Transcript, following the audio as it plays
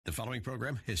The following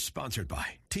program is sponsored by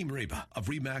Team Reba of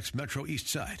RE/MAX Metro East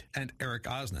Side and Eric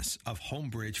Osnes of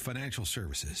Homebridge Financial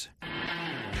Services.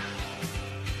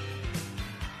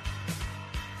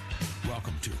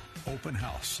 Welcome to Open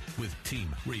House with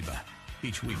Team Reba.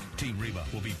 Each week, Team Reba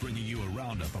will be bringing you a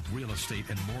roundup of real estate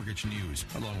and mortgage news,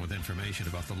 along with information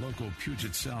about the local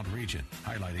Puget Sound region,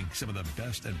 highlighting some of the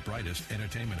best and brightest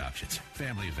entertainment options,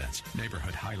 family events,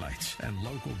 neighborhood highlights, and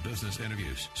local business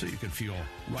interviews, so you can feel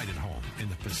right at home in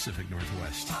the Pacific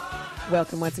Northwest.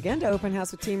 Welcome once again to Open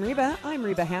House with Team Reba. I'm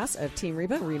Reba Haas of Team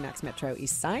Reba, RE/MAX Metro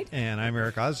East Side. And I'm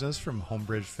Eric Osnes from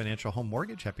Homebridge Financial Home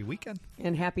Mortgage. Happy weekend.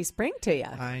 And happy spring to you.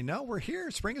 I know, we're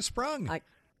here. Spring has sprung.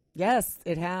 Yes,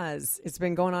 it has. It's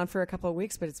been going on for a couple of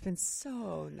weeks, but it's been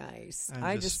so nice.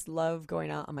 I just love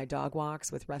going out on my dog walks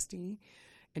with Rusty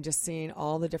and just seeing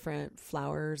all the different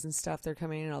flowers and stuff that are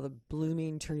coming in, all the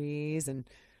blooming trees, and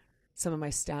some of my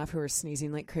staff who are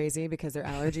sneezing like crazy because their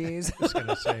allergies I was going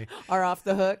to say are off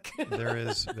the hook. there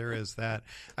is that.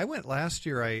 I went last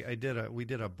year. We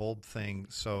did a bulb thing.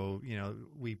 So,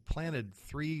 we planted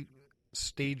 3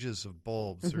 stages of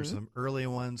bulbs. Mm-hmm. There's some early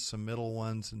ones, some middle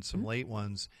ones, and some late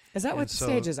ones. Is that what the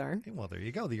stages are? Well, there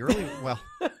you go. The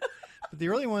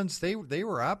early ones, they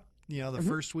were up. The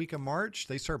first week of March,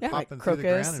 they start popping like through the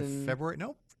ground and in February.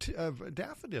 No,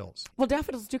 daffodils. Well,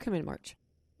 daffodils do come in March.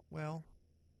 Well,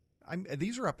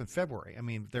 these are up in February. I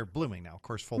mean, they're blooming now, of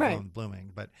course, full-blown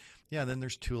blooming. But, yeah, then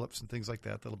there's tulips and things like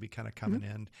that that'll be kind of coming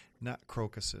in. Not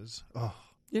crocuses. Oh.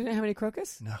 You didn't have any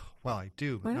crocus? No. Well, I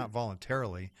do, but not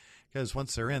voluntarily. Because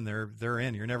once they're in, they're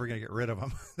in. You're never going to get rid of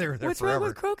them. They're there What's forever. wrong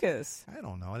with crocus? I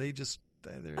don't know. They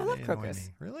love crocus.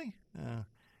 Really?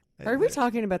 Are we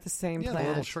talking about the same plant?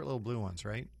 Yeah, the short little blue ones,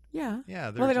 right? Yeah.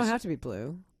 Yeah. Well, they don't have to be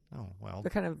blue. Oh, well.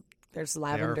 They're there's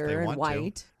lavender and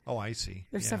white. To. Oh, I see.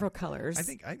 There's several colors. I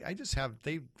think I just have,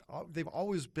 they've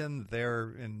always been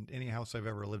there in any house I've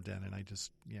ever lived in, and I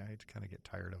had to kind of get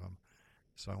tired of them.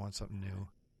 So I want something new.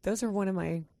 Those are one of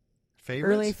my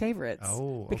favorites? Early favorites.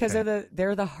 Oh, okay. Because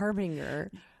they're the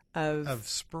harbinger of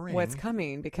spring. What's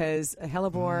coming, because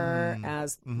hellebore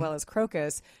as well as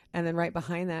crocus, and then right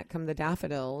behind that come the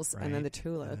daffodils, and then the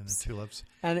tulips.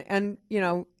 And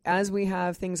as we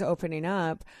have things opening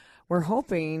up, we're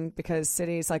hoping, because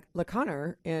cities like Le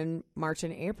Conner in March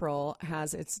and April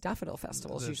has its daffodil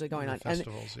festivals usually going on,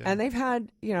 and they've had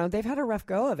a rough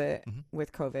go of it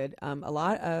with COVID. A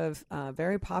lot of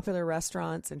very popular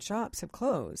restaurants and shops have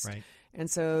closed, right?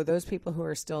 And so those people who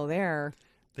are still there,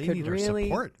 they need our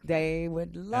support. They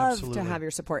would love to have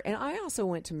your support. And I also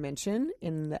want to mention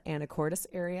in the Anacortes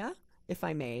area, if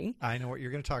I may. I know what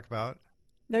you're going to talk about.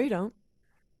 No, you don't.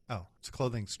 Oh, it's a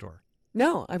clothing store.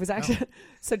 No, I was actually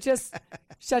so just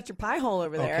shut your pie hole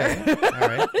over there. Okay. All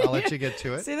right, I'll let you get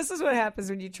to it. See, this is what happens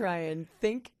when you try and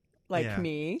think like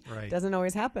me. Right. Doesn't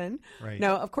always happen. Right.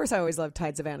 No, of course I always love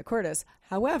Tides of Anacortes.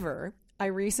 However, I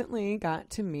recently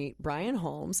got to meet Brian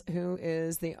Holmes, who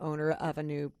is the owner of a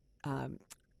new kind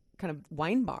of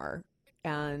wine bar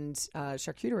and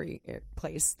charcuterie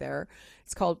place there.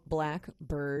 It's called Black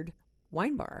Bird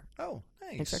Wine Bar. Oh,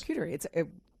 nice. And charcuterie. It's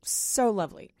so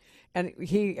lovely. And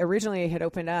he originally had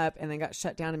opened up and then got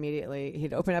shut down immediately.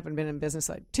 He'd opened up and been in business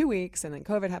like 2 weeks, and then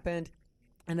COVID happened,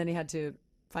 and then he had to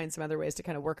find some other ways to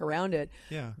kind of work around it.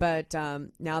 Yeah. But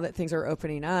now that things are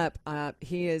opening up,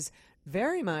 he is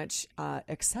very much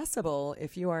accessible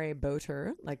if you are a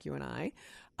boater like you and I.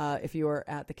 If you are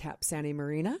at the Cap Sandy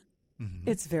Marina,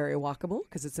 it's very walkable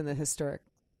because it's in the historic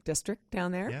district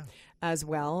down there, as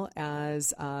well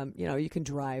as, you can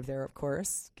drive there, of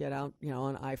course, get out,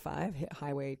 on I-5, hit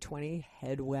Highway 20,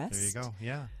 head west. There you go.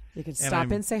 Yeah. You can stop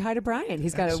and say hi to Brian.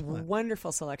 He's got a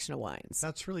wonderful selection of wines.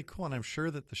 That's really cool. And I'm sure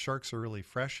that the sharks are really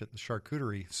fresh at the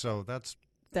charcuterie. So that's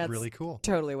really cool.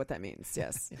 Totally what that means.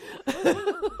 Yes.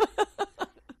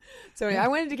 So anyway, I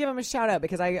wanted to give him a shout out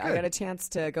because I got a chance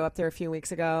to go up there a few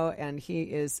weeks ago, and he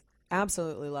is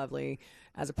absolutely lovely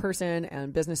as a person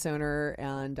and business owner,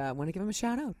 and I want to give him a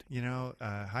shout out.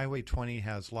 Highway 20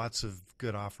 has lots of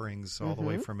good offerings all the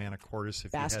way from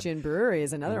Anacortes. Bastion Brewery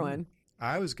is another one.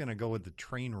 I was going to go with the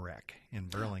Trainwreck in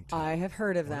Burlington. I have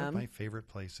heard of them. One of my favorite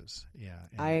places. Yeah.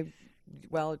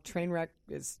 Trainwreck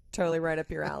is totally right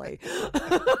up your alley.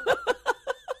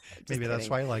 Maybe that's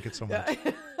why I like it so much.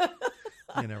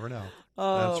 You never know.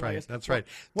 Oh, That's right.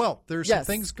 Well, there's some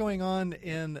things going on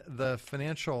in the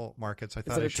financial markets. I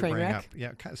thought I should bring up.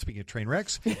 Yeah, speaking of train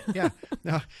wrecks. Yeah.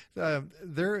 Now,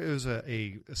 there is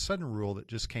a sudden rule that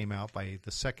just came out by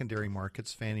the secondary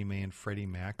markets, Fannie Mae and Freddie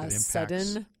Mac, that impacts.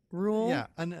 Sudden rule? Yeah,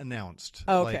 unannounced.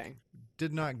 Oh, okay.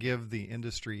 Did not give the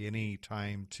industry any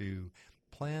time to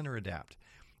plan or adapt.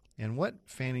 And what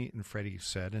Fannie and Freddie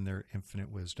said in their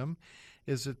infinite wisdom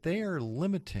is that they are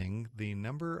limiting the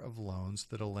number of loans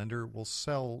that a lender will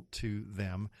sell to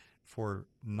them for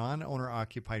non-owner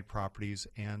occupied properties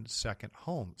and second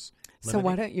homes. So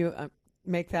why don't you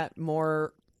make that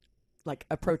more like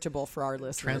approachable for our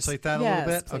listeners? Translate that a little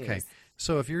bit? Please. Okay.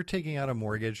 So if you're taking out a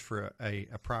mortgage for a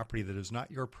property that is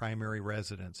not your primary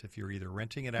residence, if you're either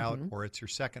renting it out or it's your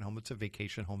second home, it's a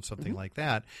vacation home, something like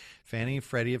that, Fannie and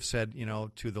Freddie have said,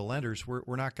 to the lenders,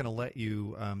 we're not going to let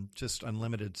you just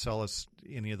unlimited sell us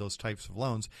any of those types of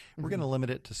loans. We're going to limit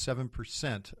it to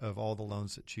 7% of all the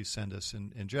loans that you send us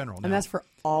in general. And that's for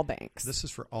all banks? This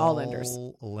is for all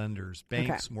lenders.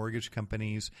 Banks, mortgage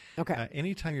companies. Okay.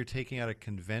 Anytime you're taking out a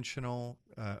conventional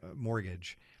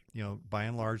mortgage, by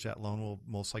and large, that loan will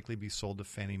most likely be sold to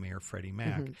Fannie Mae or Freddie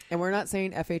Mac. And we're not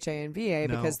saying FHA and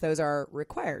VA because those are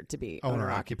required to be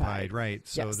owner-occupied. Right.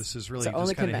 So this is really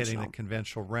just kind of hitting the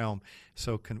conventional realm.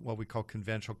 So what we call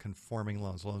conventional conforming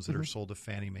loans that are sold to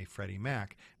Fannie Mae, Freddie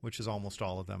Mac, which is almost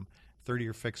all of them.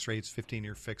 30-year fixed rates,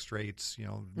 15-year fixed rates,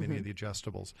 many of the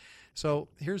adjustables. So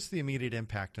here's the immediate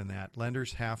impact on that.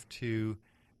 Lenders have to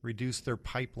reduce their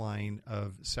pipeline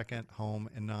of second home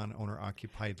and non-owner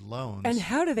occupied loans. And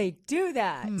how do they do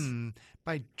that?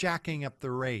 By jacking up the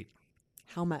rate.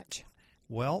 How much?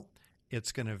 Well,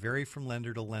 it's going to vary from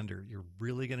lender to lender. You're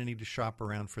really going to need to shop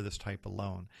around for this type of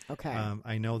loan. Okay.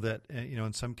 I know that,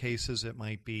 in some cases it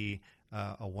might be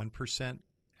a 1%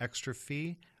 extra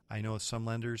fee. I know of some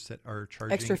lenders that are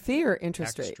charging extra fee or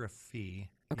interest rate? Extra fee.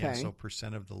 Okay. Yeah, so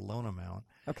percent of the loan amount.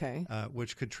 Okay.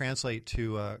 Which could translate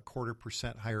to a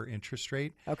 0.25% higher interest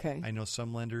rate. Okay. I know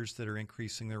some lenders that are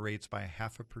increasing their rates by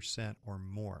 0.5% or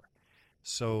more.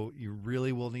 So you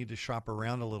really will need to shop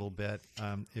around a little bit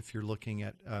if you're looking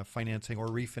at financing or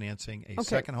refinancing a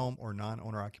second home or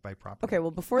non-owner occupied property. Okay.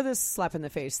 Well, before this slap in the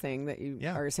face thing that you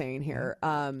are saying here,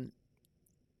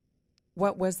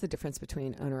 what was the difference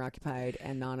between owner-occupied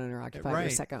and non-owner-occupied or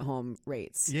second home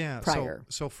rates prior?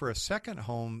 So for a second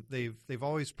home, they've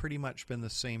always pretty much been the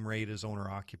same rate as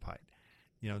owner-occupied.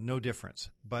 No difference.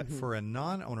 But for a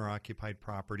non-owner-occupied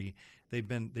property, they've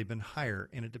been higher,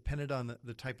 and it depended on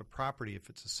the type of property. If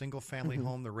it's a single-family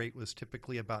home, the rate was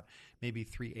typically about maybe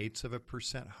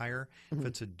 0.3% higher. If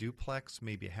it's a duplex,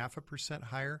 maybe 0.5%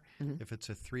 higher. If it's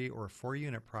a 3 or 4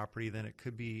 unit property, then it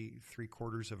could be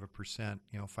 0.75%,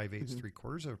 5/8,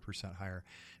 0.75% higher.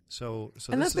 So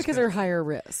and that's because they're higher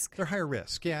risk. They're higher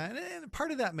risk, yeah, and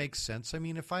part of that makes sense. I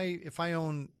mean, if I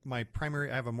own my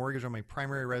I have a mortgage on my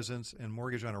primary residence and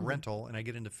mortgage on a rental, and I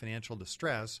get into financial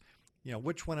distress,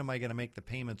 which one am I going to make the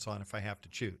payments on if I have to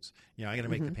choose? I got to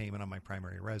make the payment on my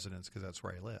primary residence because that's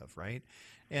where I live, right?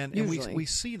 And we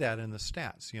see that in the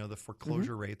stats. The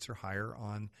foreclosure rates are higher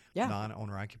on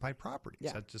non-owner occupied properties.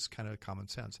 Yeah. That's just kind of common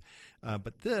sense.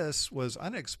 But this was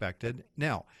unexpected.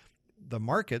 Now, the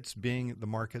markets being the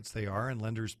markets they are, and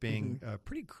lenders being a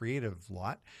pretty creative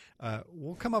lot,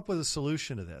 we'll come up with a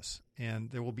solution to this. And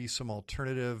there will be some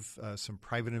alternative, some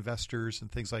private investors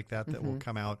and things like that will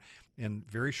come out in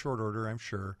very short order, I'm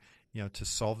sure, to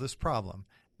solve this problem.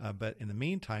 But in the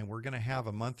meantime, we're going to have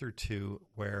a month or two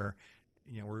where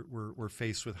we're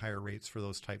faced with higher rates for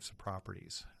those types of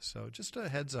properties. So just a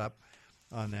heads up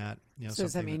on that. So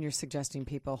does that mean you're suggesting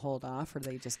people hold off, or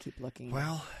they just keep looking?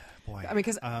 Well, boy. I mean,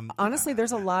 because honestly,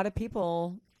 there's a lot of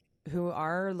people who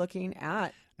are looking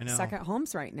at second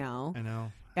homes right now. I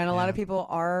know. And a lot of people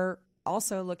are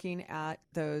also looking at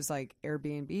those like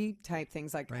Airbnb type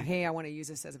things like, hey, I want to use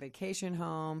this as a vacation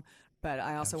home, but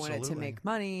I also want it to make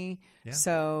money. Yeah.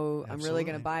 So I'm really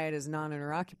going to buy it as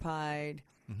non-owner occupied.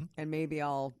 And maybe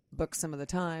I'll book some of the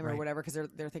time or whatever because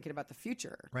they're thinking about the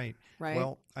future. Right.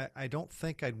 Well, I don't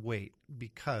think I'd wait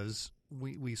because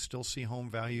we still see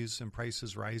home values and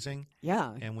prices rising.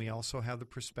 Yeah. And we also have the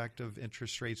prospective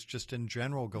interest rates just in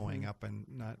general going up and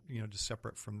not, just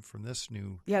separate from this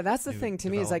new. Yeah, that's the thing to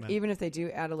me is like even if they do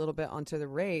add a little bit onto the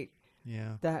rate,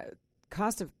 the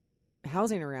cost of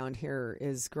housing around here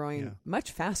is growing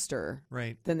much faster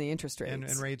than the interest rates.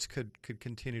 And rates could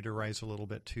continue to rise a little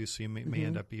bit too, so you may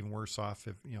end up even worse off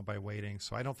if by waiting.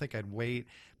 So I don't think I'd wait,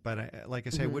 but like I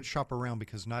say, I would shop around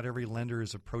because not every lender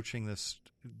is approaching this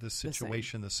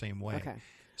situation the same way. Okay.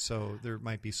 So there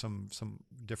might be some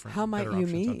different. How might you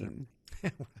mean?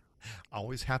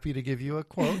 Always happy to give you a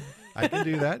quote. I can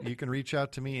do that. You can reach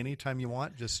out to me anytime you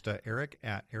want. Just Eric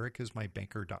at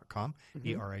ericismybanker.com,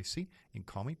 ERIC. You can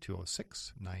call me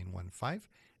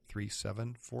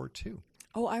 206-915-3742.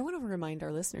 Oh, I want to remind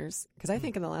our listeners, because I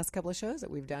think in the last couple of shows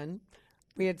that we've done,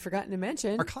 we had forgotten to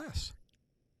mention our class.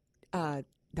 That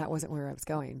wasn't where I was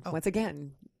going. Once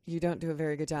again, you don't do a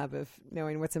very good job of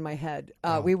knowing what's in my head.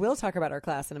 We will talk about our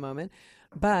class in a moment,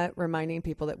 but reminding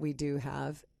people that we do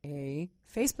have a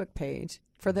Facebook page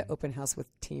for the Open House with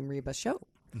Team Reba show.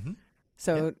 Mm-hmm.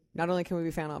 So not only can we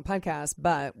be found on podcasts,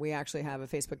 but we actually have a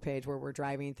Facebook page where we're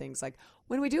driving things like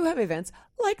when we do have events,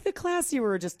 like the class you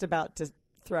were just about to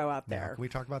throw out there. Now, can we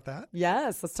talk about that?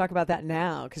 Yes, let's talk about that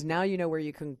now, because now you know where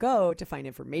you can go to find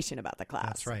information about the class.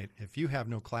 That's right. If you have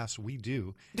no class, we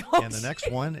do. And the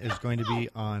next one is going to be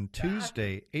on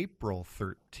Tuesday, April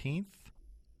 13th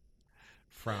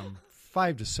from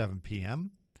 5 to 7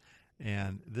 p.m.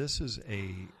 And this is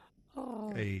a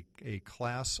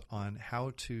class on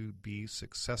how to be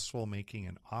successful making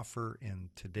an offer in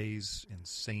today's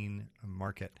insane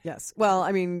market. Yes. Well,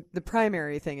 I mean, the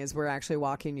primary thing is we're actually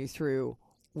walking you through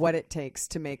what it takes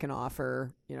to make an offer,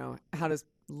 how to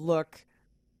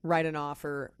write an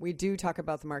offer. We do talk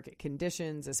about the market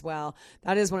conditions as well.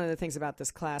 That is one of the things about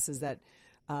this class is that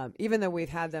even though we've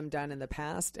had them done in the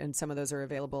past, and some of those are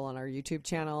available on our YouTube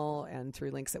channel and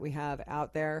through links that we have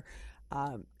out there,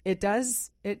 it does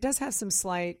have some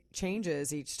slight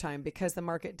changes each time because the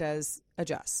market does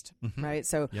adjust, right?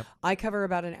 So I cover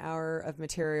about an hour of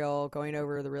material going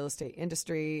over the real estate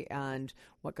industry and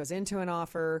what goes into an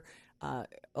offer,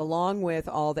 along with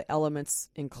all the elements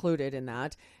included in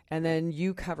that. And then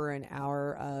you cover an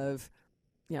hour of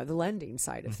the lending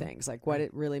side of things, like what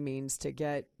it really means to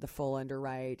get the full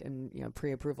underwrite and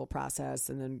pre-approval process,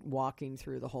 and then walking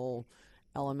through the whole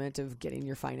element of getting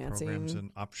your financing programs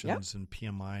and options and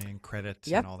PMI and credit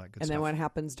and all that good stuff. And then what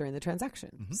happens during the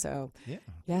transaction. So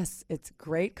yes, it's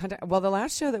great content. Well, the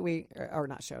last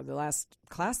the last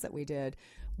class that we did,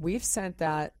 we've sent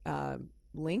that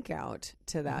link out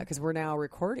to that because we're now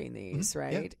recording these,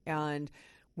 right? And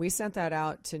we sent that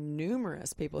out to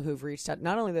numerous people who've reached out,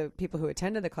 not only the people who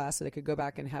attended the class so they could go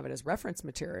back and have it as reference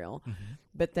material,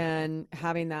 but then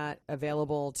having that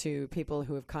available to people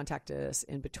who have contacted us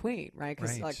in between, right?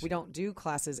 Because we don't do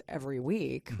classes every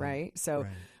week, right? So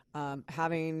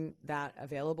having that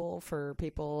available for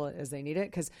people as they need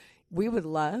it, because we would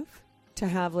love to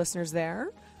have listeners there.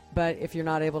 But if you're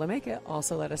not able to make it,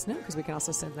 also let us know, because we can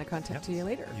also send that content to you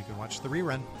later. You can watch the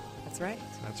rerun. That's right.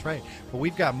 That's right. Well,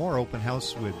 we've got more Open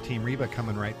House with Team Reba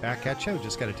coming right back at you.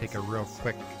 Just got to take a real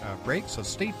quick break, so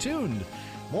stay tuned.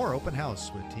 More Open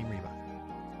House with Team Reba.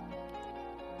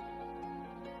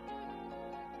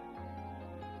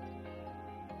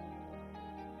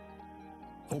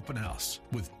 Open House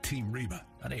with Team Reba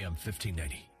on AM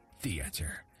 1590. The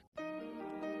Answer.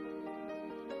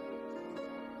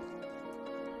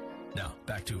 Now,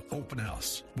 back to Open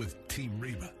House with Team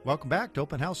Reba. Welcome back to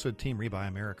Open House with Team Reba.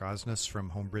 I'm Eric Osnes from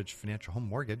Homebridge Financial Home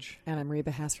Mortgage. And I'm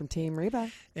Reba Haas from Team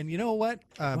Reba. And you know what?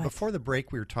 Before the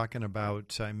break, we were talking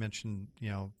about, I mentioned,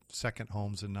 second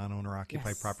homes and non-owner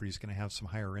occupied properties going to have some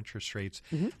higher interest rates.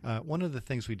 One of the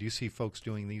things we do see folks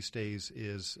doing these days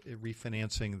is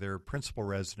refinancing their principal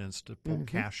residence to pull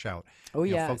cash out.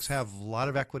 Folks have a lot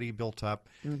of equity built up,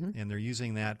 and they're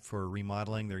using that for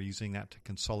remodeling. They're using that to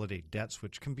consolidate debts,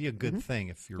 which can be a good thing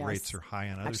if your rates are high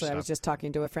on other stuff. Actually, I was just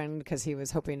talking to a friend because he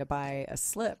was hoping to buy a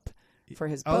slip for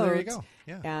his boat. Oh, there you go.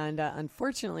 Yeah. And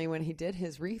unfortunately, when he did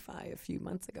his refi a few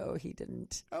months ago, he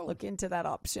didn't look into that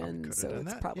option. So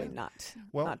it's probably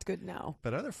not good now.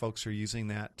 But other folks are using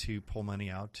that to pull money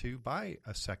out to buy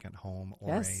a second home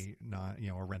or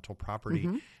a rental property.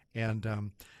 And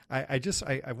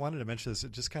I wanted to mention this.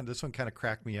 This one kind of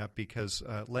cracked me up because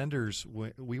lenders,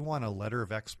 we want a letter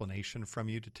of explanation from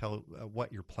you to tell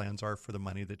what your plans are for the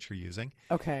money that you're using.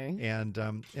 Okay. And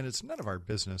it's none of our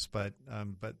business, but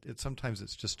sometimes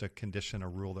it's just a condition, a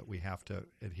rule that we have to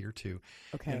adhere to.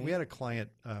 Okay. And we had a client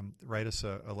write us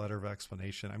a letter of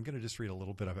explanation. I'm going to just read a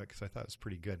little bit of it because I thought it was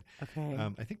pretty good. Okay.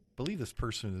 I believe this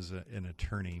person is an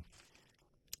attorney.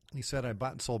 He said, I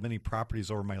bought and sold many properties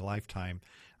over my lifetime.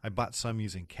 I bought some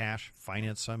using cash,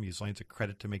 financed some, used lines of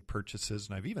credit to make purchases,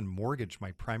 and I've even mortgaged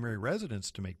my primary residence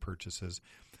to make purchases.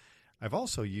 I've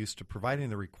also used to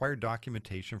providing the required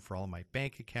documentation for all of my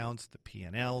bank accounts, the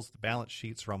P&Ls, the balance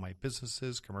sheets for all my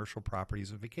businesses, commercial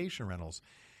properties, and vacation rentals.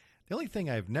 The only thing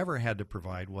I've never had to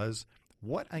provide was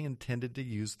what I intended to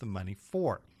use the money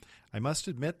for. I must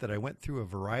admit that I went through a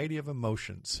variety of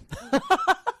emotions.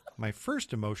 My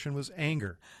first emotion was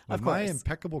anger. With my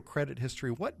impeccable credit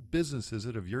history, what business is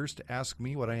it of yours to ask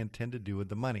me what I intend to do with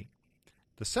the money?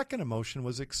 The second emotion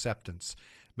was acceptance.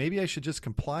 Maybe I should just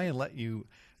comply and let you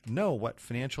know what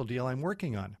financial deal I'm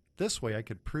working on. This way I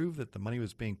could prove that the money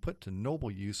was being put to noble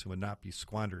use and would not be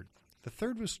squandered. The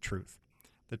third was truth.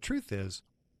 The truth is,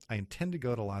 I intend to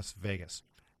go to Las Vegas.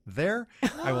 There,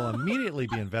 I will immediately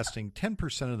be investing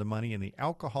 10% of the money in the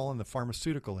alcohol and the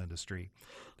pharmaceutical industry.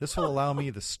 This will allow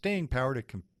me the staying power to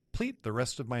complete the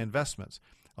rest of my investments.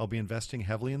 I'll be investing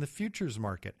heavily in the futures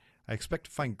market. I expect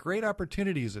to find great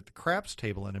opportunities at the craps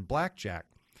table and in blackjack.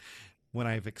 When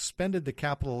I've expended the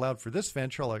capital allowed for this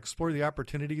venture, I'll explore the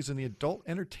opportunities in the adult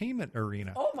entertainment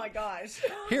arena. Oh, my gosh.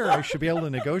 Here, I should be able to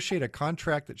negotiate a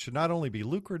contract that should not only be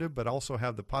lucrative, but also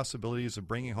have the possibilities of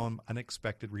bringing home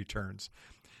unexpected returns.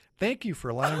 Thank you for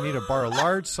allowing me to borrow a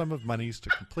large sum of monies to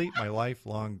complete my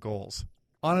lifelong goals.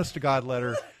 Honest to God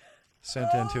letter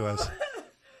sent in to us.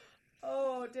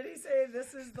 Did he say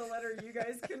this is the letter you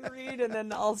guys can read, and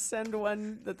then I'll send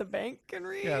one that the bank can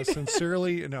read? Yeah,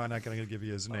 sincerely. No, I'm not going to give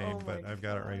you his name, but I've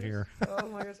got it right here. Oh,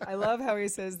 my gosh. I love how he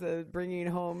says the bringing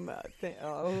home thing.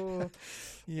 Oh.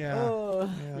 Yeah. Oh,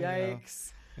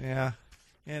 yikes. Yeah.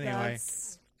 Anyway.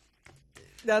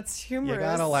 That's humorous. You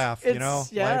got to laugh,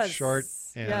 Yes. Life's short,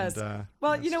 and yes.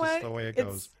 Well, you know what? The way it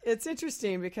goes. It's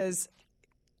interesting because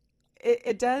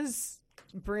it does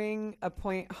bring a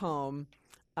point home.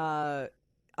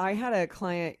 I had a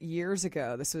client years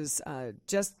ago. This was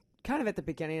just kind of at the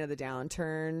beginning of the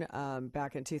downturn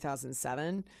back in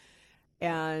 2007.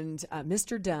 And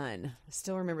Mr. Dunn, I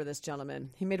still remember this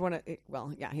gentleman. He made one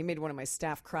of my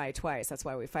staff cry twice. That's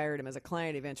why we fired him as a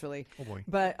client eventually. Oh, boy.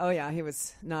 But, he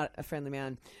was not a friendly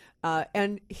man.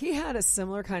 And he had a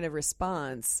similar kind of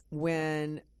response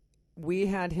when we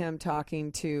had him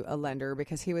talking to a lender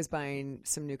because he was buying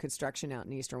some new construction out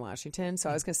in Eastern Washington. So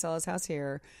I was going to sell his house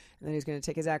here, and then he was going to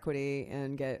take his equity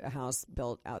and get a house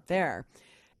built out there.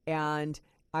 And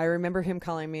I remember him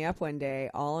calling me up one day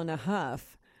all in a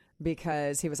huff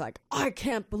because he was like, I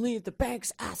can't believe the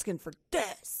bank's asking for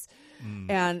this.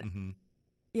 And,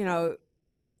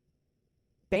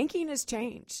 banking has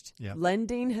changed. Yep.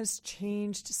 Lending has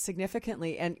changed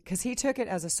significantly. And because he took it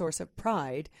as a source of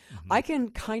pride, I can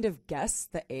kind of guess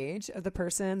the age of the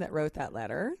person that wrote that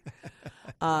letter.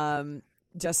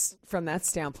 Just from that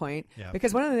standpoint,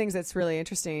 because one of the things that's really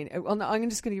interesting, I'm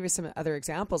just going to give you some other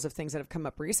examples of things that have come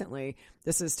up recently.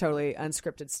 This is totally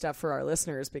unscripted stuff for our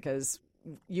listeners because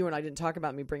you and I didn't talk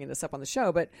about me bringing this up on the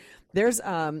show, but there's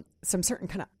some certain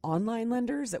kind of online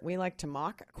lenders that we like to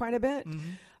mock quite a bit.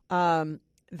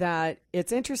 That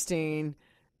it's interesting.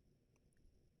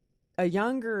 A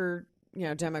younger,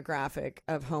 demographic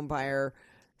of home buyer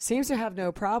seems to have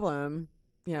no problem,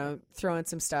 throwing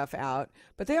some stuff out,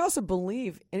 but they also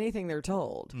believe anything they're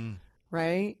told,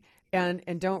 right?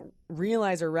 And don't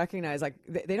realize or recognize, like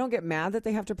they don't get mad that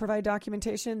they have to provide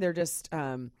documentation. They're just,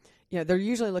 they're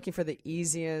usually looking for the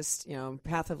easiest,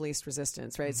 path of least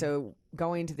resistance, right? So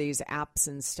going to these apps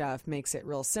and stuff makes it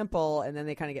real simple, and then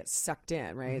they kind of get sucked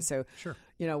in, right? So, sure.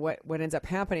 What ends up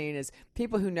happening is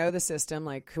people who know the system,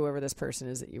 like whoever this person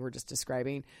is that you were just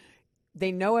describing,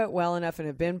 they know it well enough and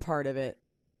have been part of it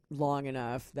long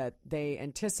enough that they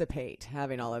anticipate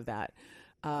having all of that.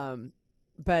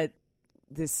 But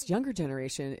this younger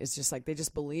generation is just like, they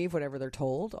just believe whatever they're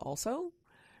told also.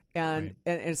 And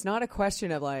it's not a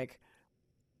question of like,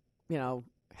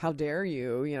 how dare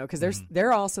you, because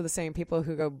they're also the same people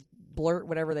who go blurt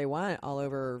whatever they want all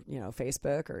over,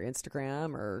 Facebook or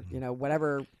Instagram or,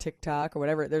 whatever, TikTok or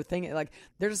whatever their thing. Like,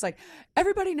 they're just like,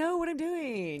 everybody know what I'm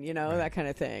doing, that kind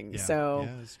of thing. Yeah. So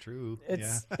yeah, it's true.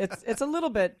 It's a little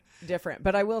bit different,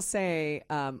 but I will say,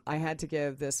 I had to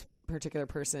give this particular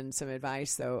person some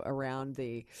advice though around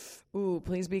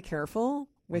please be careful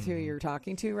with who you're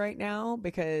talking to right now,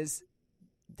 because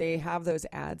they have those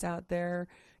ads out there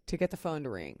to get the phone to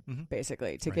ring,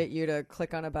 basically, to get you to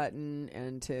click on a button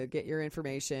and to get your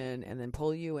information and then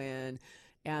pull you in.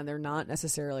 And they're not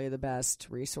necessarily the best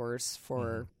resource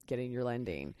for getting your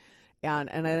lending.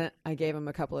 And I gave him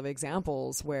a couple of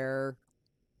examples where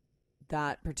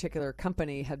that particular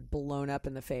company had blown up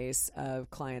in the face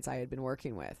of clients I had been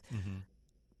working with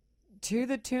to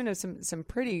the tune of some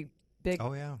pretty big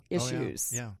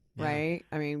issues. Yeah. Right?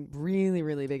 I mean, really,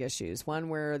 really big issues. One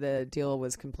where the deal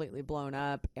was completely blown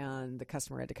up and the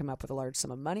customer had to come up with a large sum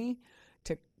of money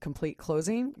to complete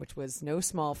closing, which was no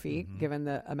small feat given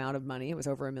the amount of money. It was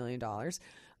over $1 million.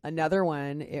 Another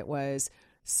one, it was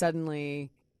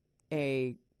suddenly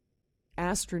a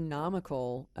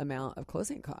astronomical amount of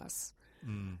closing costs.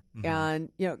 And,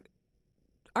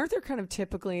 aren't there kind of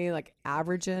typically like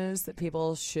averages that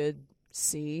people should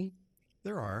see?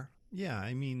 There are. Yeah,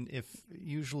 I mean, if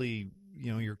usually,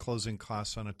 your closing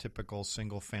costs on a typical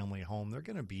single family home, they're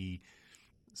going to be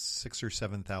 $6,000 or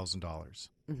 $7,000.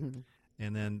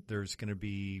 and then there's going to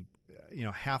be,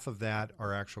 half of that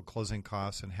are actual closing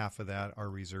costs, and half of that are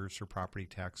reserves for property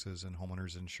taxes and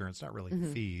homeowners insurance. Not really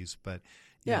fees, but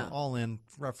all in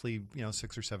roughly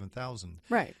 $6,000 or $7,000.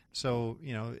 Right. So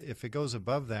if it goes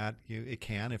above that, it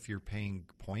can. If you're paying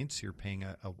points, you're paying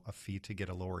a fee to get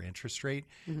a lower interest rate,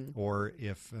 or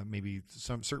if maybe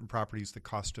some certain properties, the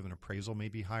cost of an appraisal may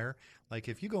be higher. Like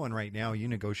if you go in right now, you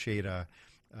negotiate a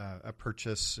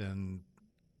purchase and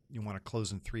you want to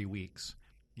close in 3 weeks.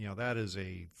 That is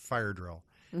a fire drill.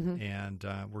 And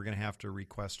we're going to have to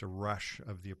request a rush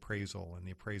of the appraisal, and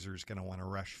the appraiser is going to want a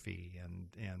rush fee, and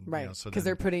right, because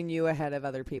they're putting you ahead of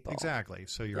other people. Exactly.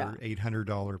 So your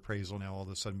 $800 appraisal now all of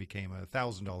a sudden became a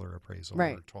 $1,000 appraisal,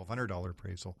 right, or $1,200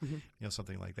 appraisal,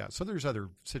 something like that. So there's other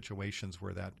situations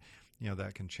where that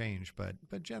that can change, but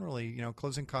generally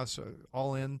closing costs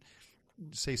all in,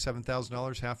 say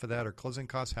 $7,000, half of that are closing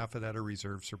costs, half of that are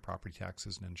reserves for property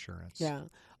taxes and insurance. Yeah,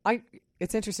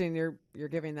 it's interesting you're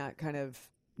giving that kind of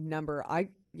number. I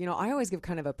always give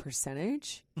kind of a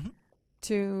percentage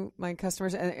to my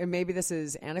customers, and maybe this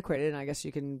is antiquated, and I guess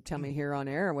you can tell me here on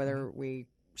air whether we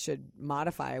should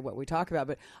modify what we talk about.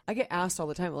 But I get asked all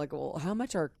the time, like, well, how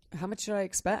much should I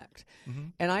expect?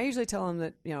 And I usually tell them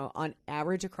that on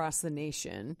average across the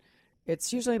nation,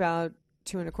 it's usually about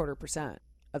 2.25%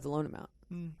 of the loan amount.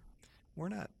 We're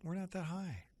not that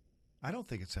high. I don't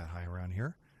think it's that high around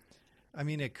here. I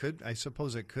mean, it could. I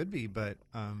suppose it could be, but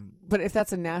if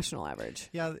that's a national average,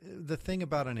 yeah. The thing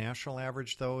about a national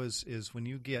average, though, is when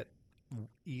you get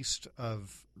east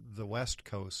of the West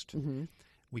Coast,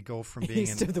 we go from being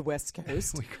east of the West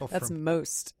Coast. That's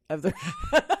most of the.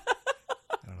 I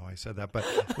don't know why I said that, but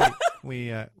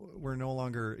we're no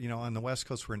longer, on the West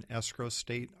Coast, we're an escrow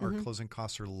state. Our closing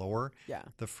costs are lower. Yeah.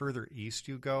 The further east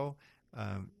you go,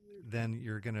 then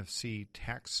you're going to see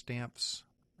tax stamps,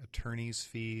 attorney's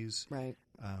fees, right?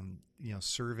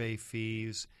 Survey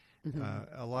fees,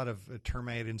 a lot of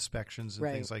termite inspections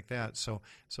and things like that. So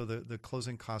the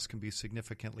closing costs can be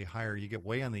significantly higher. You get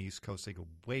way on the East Coast, they go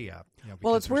way up.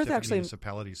 Well, it's worth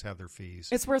municipalities have their fees.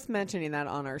 It's worth mentioning that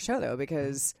on our show, though,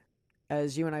 because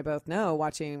as you and I both know,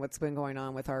 watching what's been going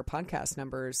on with our podcast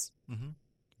numbers.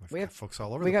 We have folks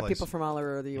all over the place. We got people from all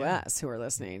over the U.S. who are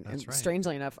listening. That's right.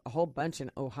 Strangely enough, a whole bunch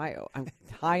in Ohio.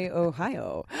 Hi,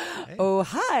 Ohio. Hey.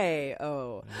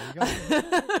 Ohio. There you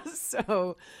go.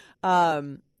 So,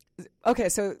 okay.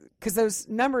 So, because those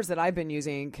numbers that I've been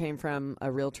using came from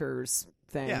a realtor's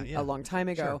thing a long time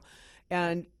ago. Sure.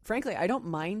 And frankly, I don't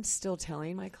mind still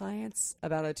telling my clients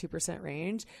about a 2%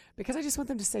 range because I just want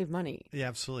them to save money. Yeah,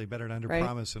 absolutely. Better to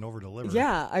underpromise and overdeliver.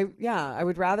 I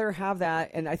would rather have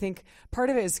that. And I think part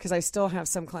of it is because I still have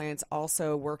some clients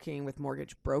also working with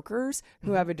mortgage brokers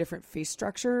who have a different fee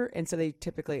structure. And so they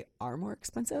typically are more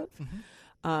expensive.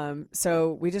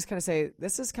 So we just kind of say,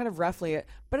 this is kind of roughly it.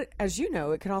 But as you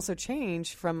know, it can also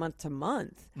change from month to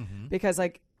month because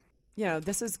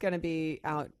this is going to be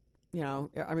out.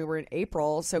 We're in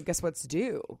April, so guess what's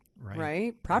due,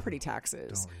 right? Property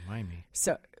taxes. Don't remind me.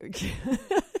 So,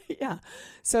 yeah.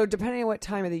 So depending on what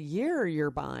time of the year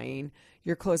you're buying,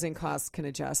 your closing costs can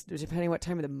adjust. Depending on what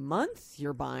time of the month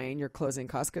you're buying, your closing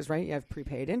costs, because, you have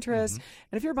prepaid interest.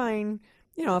 And if you're buying,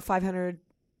 a $500,000,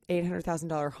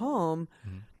 $800,000 home,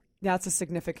 that's a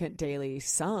significant daily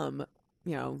sum,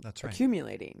 that's right.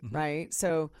 accumulating, right?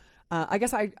 So, I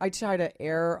guess I try to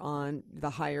err on the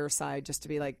higher side just to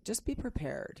be like, just be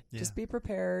prepared. Yeah. Just be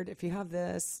prepared. If you have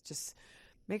this, just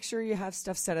make sure you have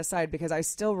stuff set aside, because I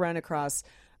still run across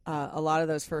a lot of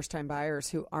those first-time buyers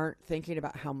who aren't thinking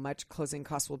about how much closing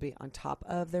costs will be on top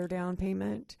of their down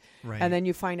payment. Right. And then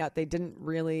you find out they didn't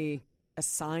really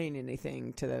assign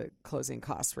anything to the closing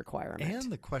cost requirement.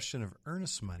 And the question of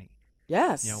earnest money.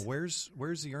 Yes. Where's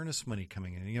the earnest money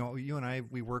coming in? You and I,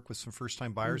 we work with some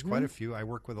first-time buyers, quite a few. I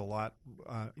work with a lot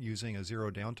using a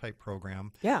zero-down type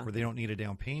program where they don't need a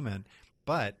down payment,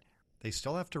 but they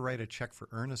still have to write a check for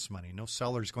earnest money. No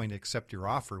seller's going to accept your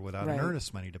offer without an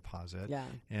earnest money deposit. Yeah.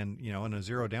 And, in a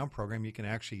zero-down program, you can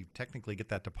actually technically get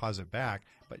that deposit back,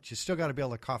 but you still got to be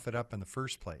able to cough it up in the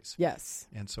first place. Yes.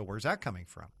 And so where's that coming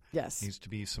from? Yes. Needs to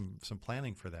be some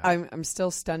planning for that. I'm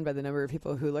still stunned by the number of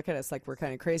people who look at us like we're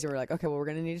kind of crazy. We're like, okay, well, we're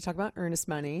going to need to talk about earnest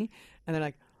money. And they're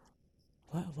like,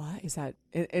 what is that?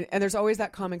 And there's always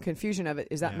that common confusion of it.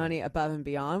 Is that money above and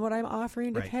beyond what I'm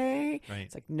offering to pay? Right.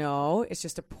 It's like, no, it's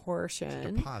just a portion. It's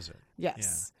a deposit.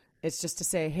 Yes. Yeah. It's just to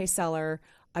say, hey, seller,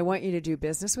 I want you to do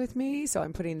business with me, so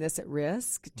I'm putting this at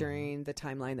risk during the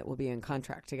timeline that we'll be in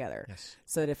contract together. Yes.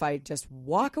 So that if I just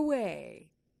walk away,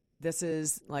 this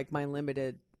is like my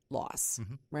limited loss,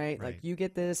 right? Like you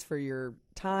get this for your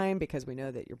time because we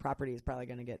know that your property is probably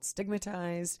going to get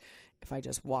stigmatized if I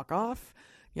just walk off,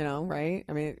 Right?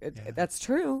 I mean, that's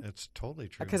true. It's totally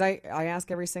true. Because I ask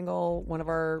every single one of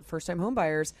our first-time home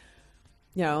buyers,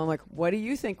 I'm like, what do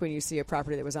you think when you see a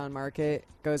property that was on market,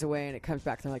 goes away, and it comes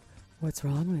back? They're like, what's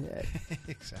wrong with it?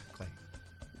 Exactly.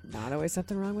 Not always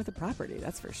something wrong with the property,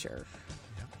 that's for sure.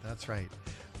 Yep, that's right.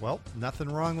 Well, nothing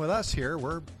wrong with us here.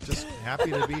 We're just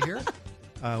happy to be here.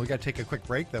 We got to take a quick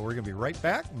break, though. We're going to be right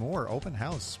back. More Open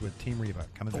House with Team Reba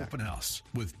coming back. Open House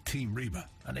with Team Reba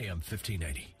on AM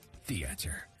 1580. The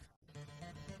Answer.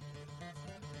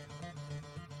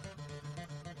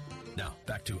 Now,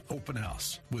 back to Open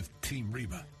House with Team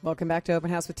Reba. Welcome back to Open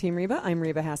House with Team Reba. I'm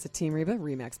Reba Haas at Team Reba,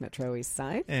 RE/MAX Metro East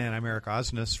Side. And I'm Eric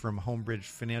Osnes from Homebridge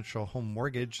Financial Home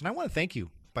Mortgage. And I want to thank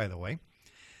you, by the way.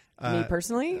 Me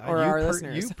personally or our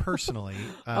listeners? You personally.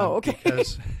 Oh, okay.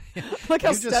 Because, look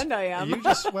how stunned I am.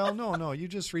 You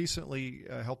just recently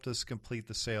helped us complete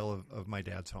the sale of my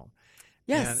dad's home.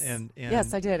 Yes. And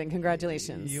yes, I did. And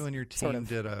congratulations. You and your team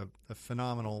did a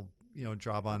phenomenal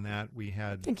job on that. We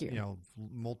had Thank you.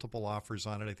 Multiple offers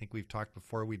on it. I think we've talked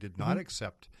before. We did not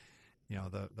accept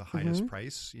the highest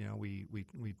price.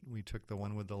 We took the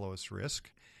one with the lowest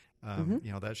risk.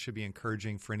 That should be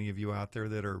encouraging for any of you out there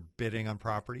that are bidding on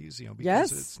properties,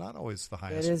 because it's not always the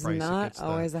highest price. It is not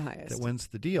always the highest that wins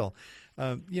the deal.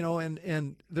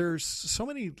 And there's so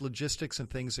many logistics and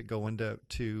things that go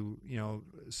into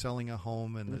selling a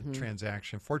home and the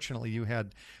transaction. Fortunately, you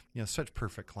had such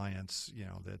perfect clients,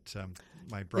 that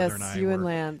my brother and I you were and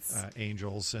Lance.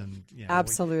 Angels, and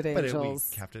absolute angels.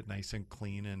 But we kept it nice and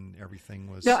clean, and everything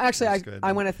was good. I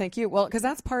and want to thank you. Well, because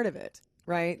that's part of it.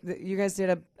 Right. You guys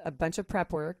did a bunch of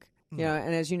prep work, and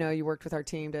as you know, you worked with our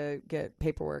team to get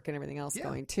paperwork and everything else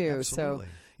going too. Absolutely.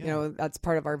 So, that's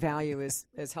part of our value is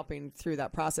helping through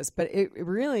that process. But it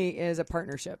really is a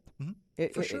partnership.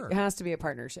 For sure. It has to be a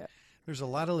partnership. There's a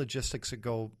lot of logistics that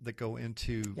go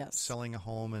into selling a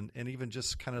home, and even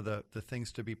just kind of the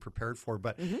things to be prepared for.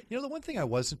 But the one thing I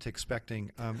wasn't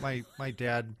expecting, my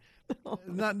dad,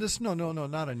 not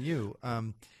on you.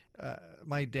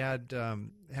 My dad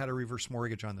had a reverse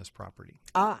mortgage on this property.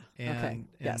 Okay.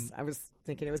 Yes, I was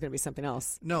thinking it was going to be something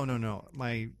else. No.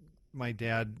 My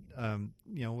dad,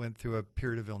 went through a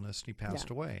period of illness and he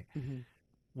passed away.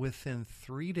 Within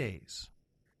 3 days,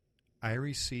 I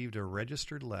received a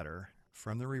registered letter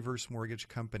from the reverse mortgage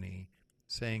company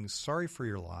saying, "Sorry for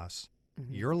your loss.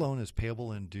 Your loan is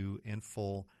payable and due in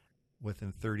full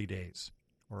within 30 days,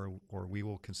 or we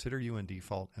will consider you in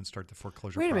default and start the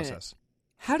foreclosure process." Minute.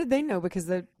 How did they know? Because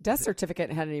the death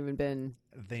certificate hadn't even been.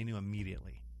 They knew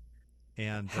immediately.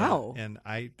 And how? And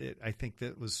I think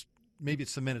that was maybe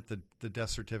it's the minute the death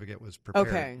certificate was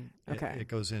prepared. Okay. It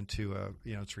goes into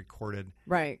it's recorded.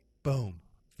 Right. Boom.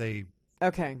 That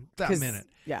minute.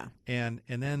 Yeah. And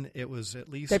then it was at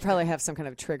least they probably have some kind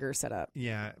of trigger set up.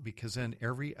 Yeah, because then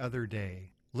every other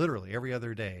day, literally every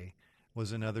other day,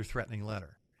 was another threatening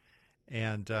letter,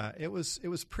 and it was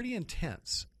pretty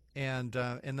intense. And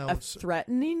a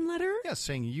threatening letter? Yeah,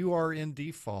 saying you are in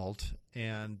default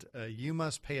and you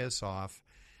must pay us off.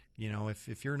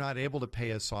 If you're not able to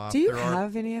pay us off. Do you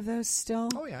have any of those still?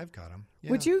 Oh yeah, I've got them.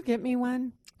 Yeah. Would you get me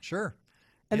one? Sure.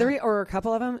 And or a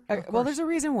couple of them? Well, there's a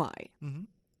reason why.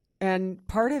 And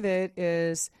part of it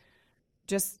is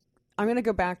just I'm going to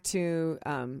go back to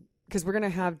because we're going to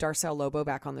have Darcel Lobo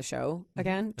back on the show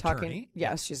again. Attorney.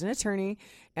 Yes, she's an attorney.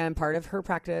 And part of her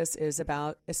practice is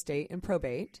about estate and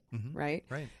probate, right?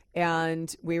 Right.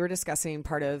 And we were discussing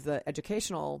part of the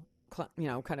educational,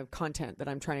 kind of content that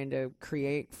I'm trying to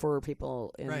create for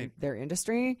people in their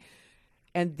industry.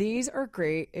 And these are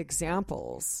great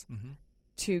examples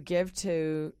to give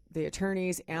to the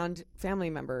attorneys and family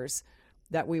members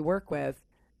that we work with,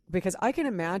 because I can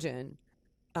imagine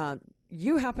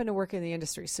you happen to work in the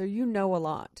industry, so you know a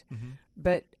lot.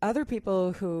 But other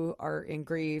people who are in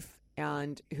grief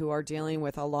and who are dealing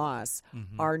with a loss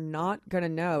are not going to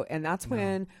know. And that's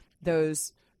when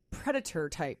those predator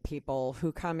type people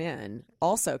who come in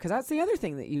also, because that's the other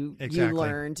thing that you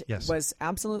learned was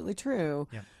absolutely true,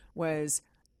 was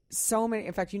so many.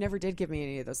 In fact, you never did give me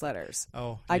any of those letters.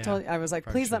 Oh, I told you, I was like,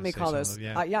 please let me call those.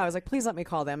 I was like, please let me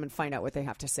call them and find out what they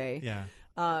have to say. Yeah.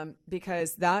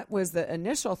 Because that was the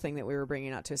initial thing that we were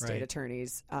bringing out to estate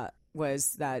attorneys,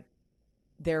 was that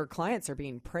their clients are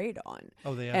being preyed on.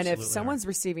 Oh, they absolutely And if someone's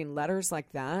receiving letters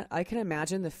like that, I can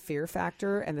imagine the fear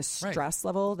factor and the stress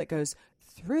level that goes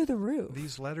through the roof.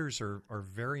 These letters are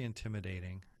very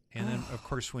intimidating. And then, of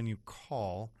course, when you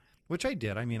call, which I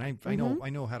did, I mean, I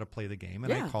know how to play the game,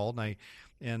 and I called,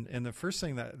 and the first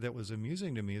thing that was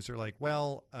amusing to me is they're like,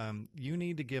 well, you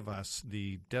need to give us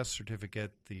the death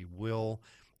certificate, the will,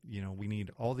 we need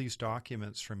all these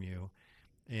documents from you,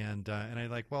 and I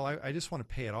like, well, I just want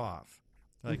to pay it off.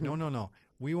 Like, no.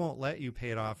 We won't let you pay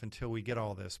it off until we get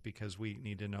all this, because we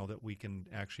need to know that we can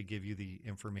actually give you the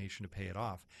information to pay it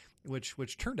off,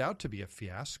 which turned out to be a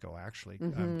fiasco, actually.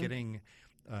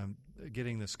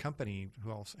 Getting this company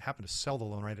who also happened to sell the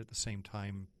loan right at the same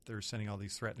time, they're sending all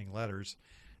these threatening letters.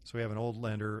 So we have an old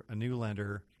lender, a new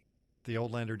lender. The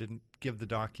old lender didn't give the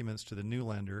documents to the new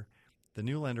lender. The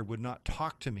new lender would not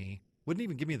talk to me, wouldn't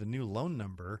even give me the new loan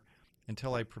number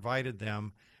until I provided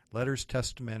them letters,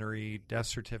 testamentary, death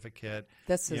certificate.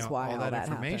 This is why all that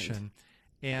information.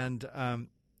 Happened.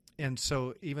 And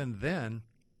so even then,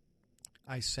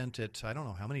 I sent it, I don't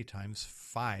know how many times,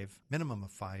 5, minimum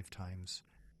of 5 times.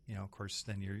 Of course,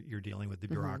 then you're dealing with the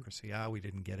bureaucracy. We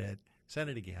didn't get it. Send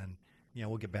it again.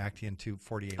 We'll get back to you in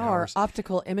 48 hours. Our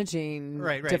optical imaging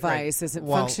device isn't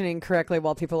functioning correctly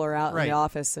while people are out in the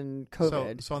office and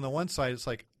COVID. So on the one side, it's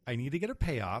like, I need to get a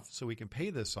payoff so we can pay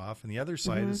this off. And the other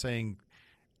side is saying,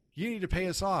 you need to pay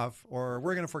us off or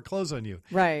we're going to foreclose on you.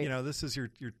 Right. This is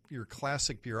your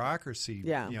classic bureaucracy,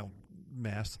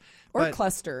 mess. Or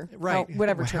cluster. Right.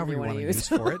 Whatever term you want to use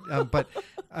for it. But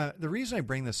the reason I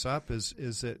bring this up is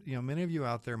that, many of you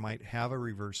out there might have a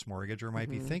reverse mortgage or might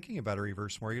be thinking about a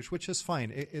reverse mortgage, which is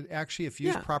fine. It actually, if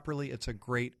used properly, it's a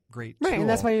great tool. Right. And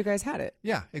that's why you guys had it.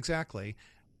 Yeah, exactly.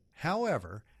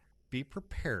 However, be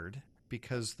prepared,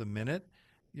 because the minute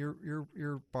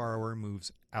your borrower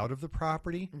moves out of the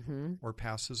property or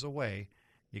passes away,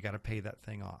 you got to pay that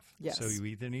thing off. Yes. So you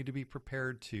either need to be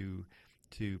prepared to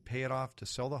pay it off, to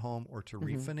sell the home, or to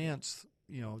refinance,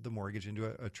 the mortgage into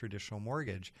a traditional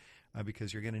mortgage,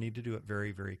 because you're going to need to do it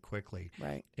very, very quickly.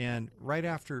 Right. And right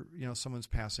after, someone's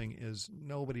passing,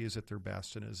 nobody is at their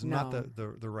best, and is not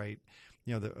the right,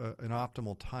 an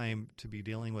optimal time to be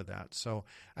dealing with that. So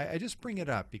I just bring it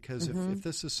up because if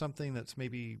this is something that's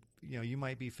maybe, you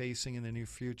might be facing in the near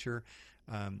future,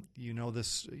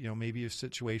 this, maybe your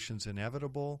situation's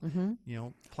inevitable,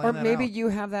 plan or that maybe out. you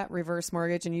have that reverse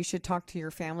mortgage and you should talk to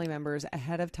your family members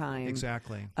ahead of time.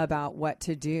 Exactly. About what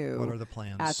to do. What are the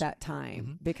plans at that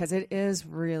time? Because it is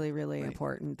really, really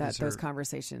important that those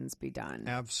conversations be done.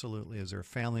 Absolutely. Is there a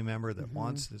family member that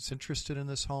that's interested in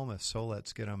this home? If so,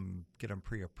 let's get them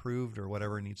pre-approved or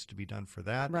whatever needs to be done for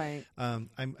that. Right. I'm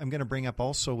going to bring up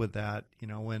also with that,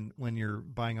 when you're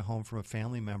buying a home from a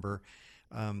family member,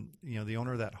 the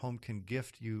owner of that home can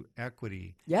gift you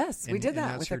equity. Yes, we did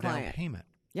that with a client. Down payment.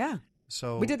 Yeah.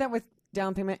 So we did that with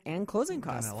down payment and closing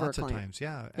costs for lots a client. of times.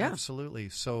 Yeah, absolutely.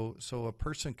 So a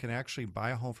person can actually buy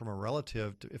a home from a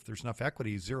relative if there's enough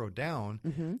equity, 0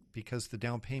 down, because the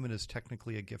down payment is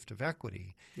technically a gift of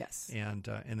equity. Yes. And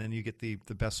then you get the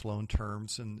best loan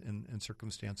terms and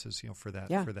circumstances, for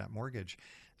that mortgage.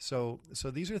 So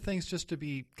these are things just to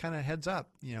be kind of heads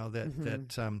up,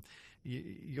 that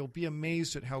you'll be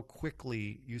amazed at how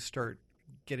quickly you start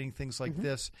getting things like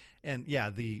this. And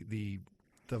the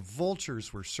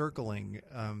vultures were circling,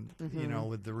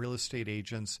 with the real estate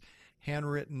agents,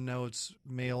 handwritten notes,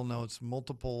 mail notes,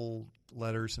 multiple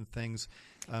letters and things.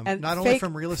 And not only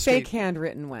from real estate. Fake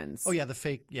handwritten ones. Oh, yeah, the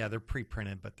fake. Yeah, they're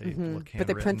pre-printed, but they look handwritten. But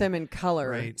they print them in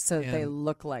color so they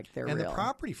look like they're real. And the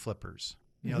property flippers.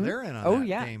 They're in on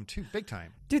that game too, big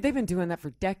time. Dude, they've been doing that for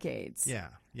decades. Yeah.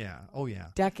 Oh, yeah.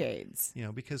 Decades.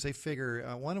 Because they figure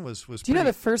one was. Do you know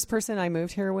the first person I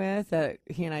moved here with that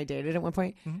he and I dated at one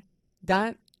point?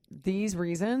 These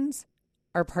reasons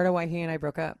are part of why he and I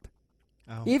broke up.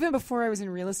 Oh. Even before I was in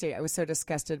real estate, I was so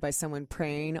disgusted by someone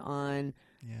preying on.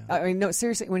 Yeah. I mean, no,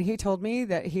 seriously. When he told me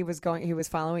that he was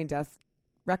following death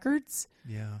records.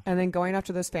 Yeah. And then going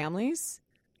after those families.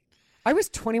 I was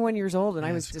 21 years old and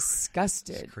I was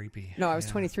disgusted. It's creepy. No, I was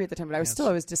 23 at the time, but I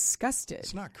was disgusted.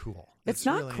 It's not cool. It's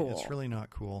not cool. It's really not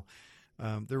cool.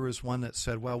 There was one that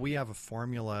said, well, we have a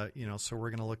formula, so we're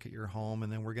going to look at your home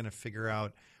and then we're going to figure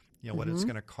out, what it's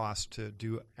going to cost to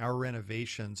do our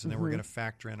renovations. And then we're going to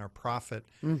factor in our profit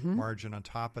margin on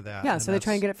top of that. Yeah. So they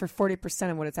try and get it for 40%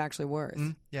 of what it's actually worth.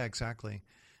 Yeah, exactly.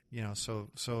 So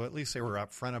at least they were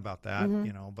upfront about that,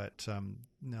 but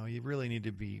no, you really need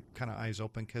to be kind of eyes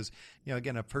open because,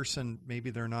 again, a person,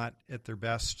 maybe they're not at their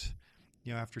best,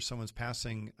 after someone's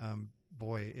passing,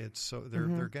 it's so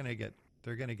they're going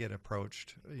to get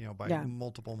approached, by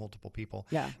multiple people.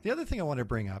 Yeah. The other thing I want to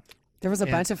bring up. There was a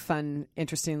bunch of fun,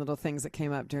 interesting little things that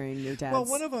came up during your dad's Well,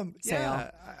 one of them, sale.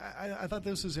 I thought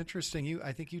this was interesting.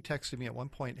 I think you texted me at one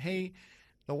point, hey,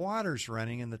 the water's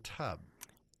running in the tub.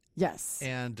 Yes.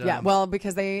 And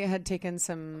because they had taken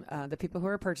some, the people who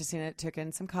were purchasing it took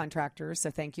in some contractors.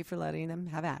 So thank you for letting them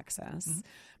have access.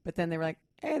 But then they were like,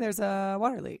 hey, there's a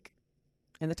water leak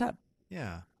in the tub.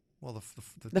 Yeah. Well, the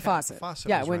faucet. The faucet.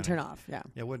 Yeah, was it wouldn't running. turn off. Yeah.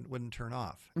 Yeah, wouldn't turn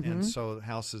off. And so the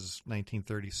house is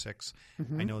 1936.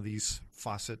 I know these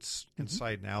faucets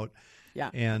inside and out.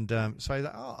 Yeah. And so I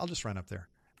thought, I'll just run up there.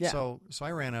 Yeah. So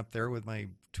I ran up there with my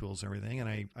tools and everything, and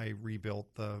I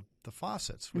rebuilt the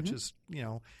faucets, which is,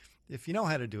 if you know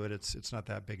how to do it, it's not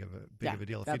that big of a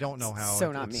deal. If you don't know how,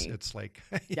 it's like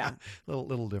a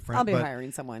little different. I'll be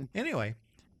hiring someone anyway.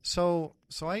 So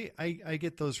I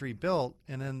get those rebuilt,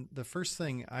 and then the first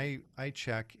thing I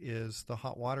check is the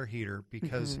hot water heater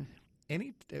because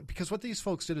because what these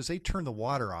folks did is they turned the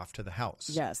water off to the house.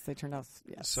 Yes, they turned off.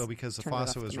 Yes. So because the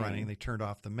faucet was running, they turned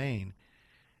off the main.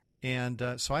 And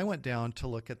so I went down to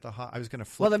look at the hot. I was going to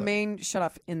flip. Well, the main shut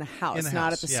off in the house,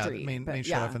 not at the street. The main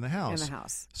shut off in the house. In the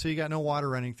house. So you got no water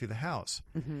running through the house.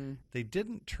 They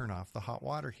didn't turn off the hot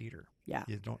water heater. Yeah.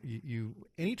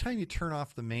 Anytime you turn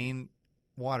off the main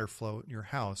water flow in your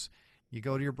house, you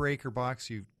go to your breaker box,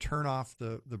 you turn off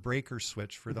the breaker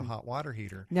switch for the hot water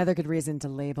heater. Another good reason to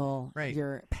label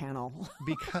your panel.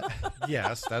 Because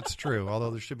yes, that's true.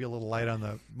 Although there should be a little light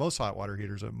on most hot water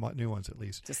heaters, new ones at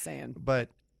least. Just saying. But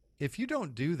if you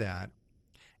don't do that,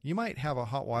 you might have a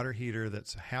hot water heater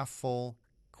that's half full,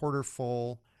 quarter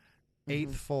full,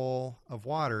 eighth full of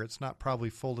water. It's not probably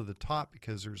full to the top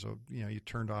because there's you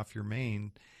turned off your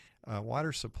main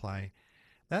water supply.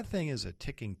 That thing is a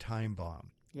ticking time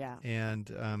bomb. Yeah. And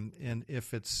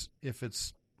if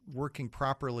it's working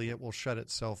properly, it will shut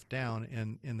itself down.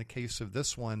 And in the case of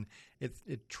this one,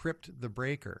 it tripped the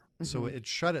breaker, so it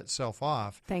shut itself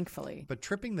off. Thankfully. But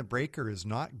tripping the breaker is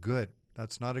not good.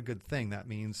 That's not a good thing. That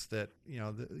means that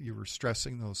you were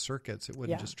stressing those circuits. It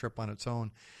wouldn't just trip on its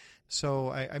own.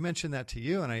 So I mentioned that to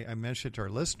you, and I mentioned it to our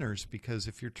listeners because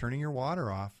if you're turning your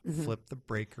water off, flip the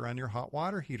breaker on your hot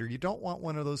water heater. You don't want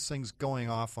one of those things going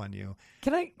off on you.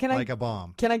 Like a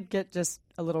bomb. Can I get just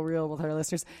a little real with our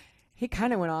listeners? He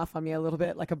kind of went off on me a little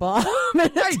bit like a bomb.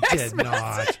 I did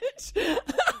not.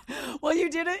 Well, you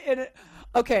did it.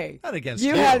 Okay. Not against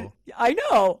you. I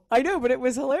know, but it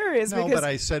was hilarious. No, because but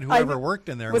I said whoever worked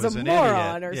in there was an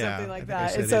moron idiot. or something like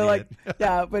that. And so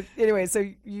but anyway, so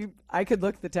I could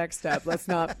look the text up. Let's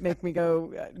not make me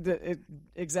go the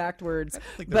exact words. I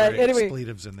think there were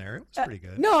expletives in there. It was pretty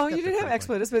good. No, you didn't have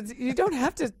expletives, but you don't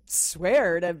have to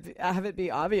swear to have it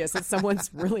be obvious that someone's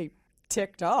really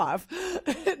ticked off.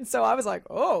 And so I was like,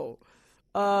 oh.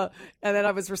 And then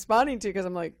I was responding to because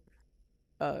I'm like,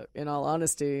 in all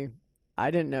honesty, I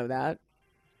didn't know that,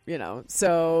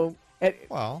 so.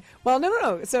 No.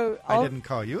 So I didn't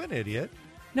call you an idiot.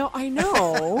 No, I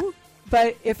know.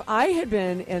 But if I had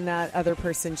been in that other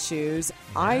person's shoes,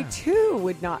 I too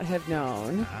would not have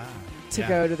known to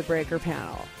go to the breaker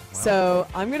panel. Well, so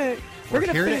we're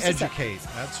gonna here to educate.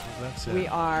 That's it. We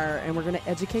are, and we're gonna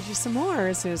educate you some more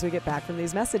as soon as we get back from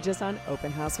these messages on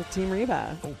Open House with Team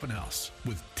Reba. Open House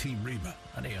with Team Reba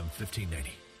on AM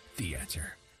 1580. The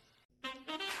Answer.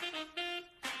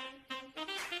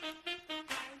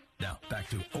 Now, back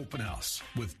to Open House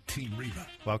with Team Reba.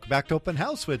 Welcome back to Open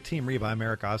House with Team Reba. I'm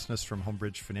Eric Osnes from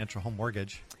Homebridge Financial Home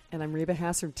Mortgage. And I'm Reba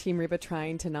Hass from Team Reba,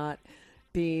 trying to not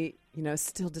be,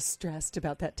 still distressed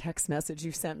about that text message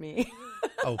you sent me.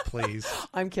 Oh, please.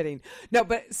 I'm kidding. No,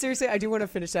 but seriously, I do want to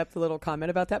finish up the little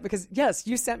comment about that because, yes,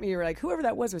 you sent me, you were like, whoever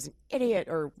that was an idiot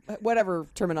or whatever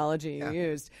terminology you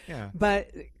used. Yeah.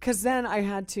 But because then I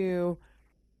had to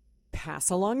pass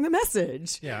along the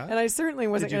message. Yeah. And I certainly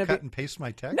wasn't going to cut and paste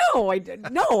my text? No,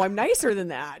 no, I'm nicer than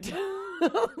that.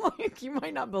 Like, you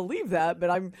might not believe that,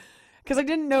 but because I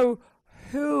didn't know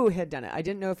who had done it. I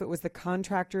didn't know if it was the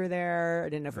contractor there. I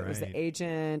didn't know if it was the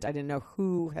agent. I didn't know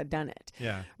who had done it.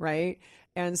 Yeah. Right.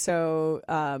 And so,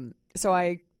 so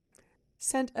I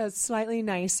sent a slightly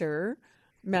nicer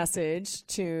message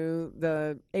to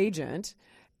the agent.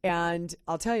 And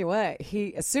I'll tell you what,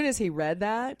 as soon as he read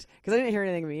that, because I didn't hear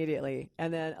anything immediately,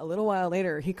 and then a little while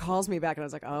later, he calls me back, and I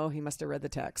was like, oh, he must have read the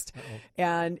text. Uh-oh.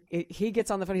 And he gets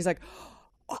on the phone, he's like,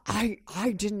 I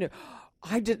didn't,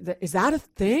 is that a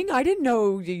thing? I didn't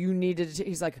know you needed to.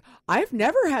 He's like, I've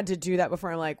never had to do that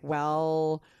before. I'm like,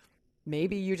 well,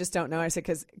 maybe you just don't know. I said,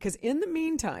 because in the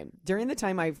meantime, during the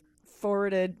time I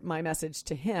forwarded my message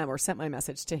to him or sent my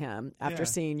message to him after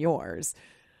seeing yours,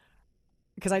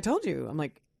 because I told you, I'm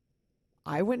like,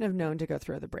 I wouldn't have known to go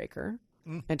throw the breaker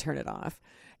and turn it off.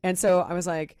 And so I was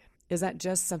like, is that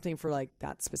just something for like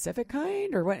that specific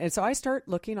kind or what? And so I start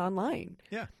looking online.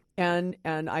 Yeah. And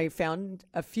I found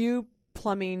a few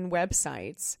plumbing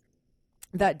websites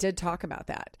that did talk about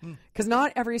that. Because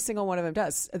not every single one of them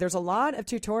does. There's a lot of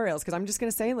tutorials, because I'm just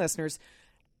going to say, listeners,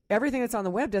 everything that's on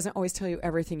the web doesn't always tell you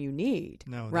everything you need.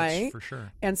 No, right? That's for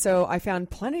sure. And so I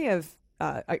found plenty of,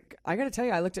 I got to tell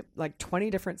you, I looked at like 20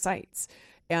 different sites.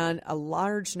 And a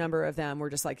large number of them were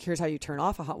just like, here's how you turn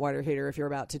off a hot water heater if you're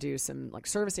about to do some like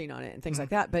servicing on it and things like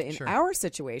that. But in our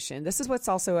situation, this is what's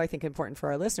also, I think, important for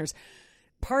our listeners.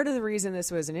 Part of the reason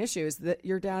this was an issue is that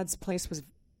your dad's place was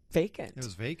vacant. It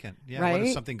was vacant. Yeah. Right? What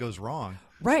if something goes wrong?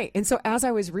 Right. And so as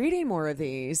I was reading more of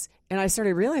these, and I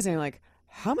started realizing, like,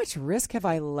 how much risk have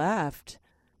I left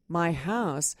my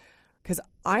house? Because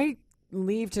I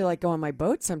leave to like go on my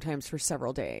boat sometimes for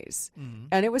several days.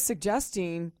 And it was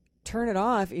suggesting turn it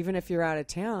off even if you're out of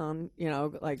town,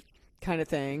 like kind of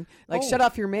thing. Like shut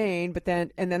off your main,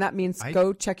 and then that means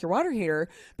go check your water heater,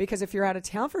 because if you're out of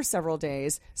town for several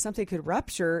days, something could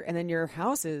rupture and then your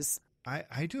house is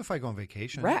I do if I go on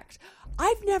vacation. Wrecked.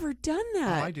 I've never done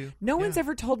that. Oh, I do. No one's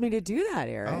ever told me to do that,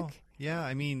 Eric. Oh. Yeah,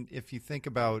 I mean, if you think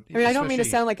about... I don't mean to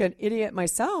sound like an idiot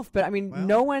myself, but I mean,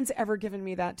 no one's ever given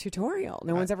me that tutorial.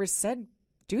 No one's ever said,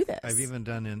 do this. I've even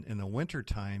done in the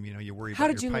wintertime, you worry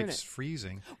about your pipes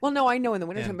freezing. Well, no, I know in the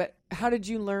wintertime, but how did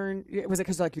you learn? Was it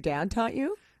because like your dad taught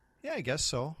you? Yeah, I guess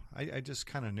so. I just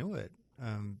kind of knew it.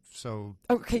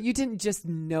 Okay, you didn't just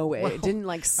know it. Well, it didn't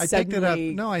like I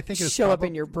suddenly I think it's show up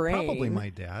in your brain. Probably my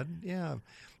dad, yeah.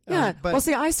 Yeah. Well,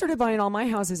 see, I started buying all my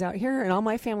houses out here, and all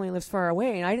my family lives far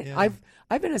away. And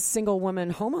I've been a single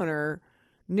woman homeowner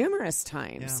numerous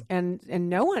times, and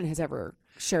no one has ever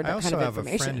shared that kind of information. I also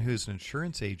have a friend who's an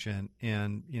insurance agent,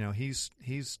 and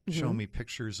he's shown me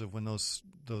pictures of when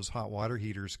those hot water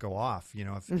heaters go off.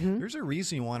 If there's a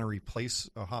reason you want to replace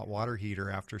a hot water heater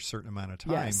after a certain amount of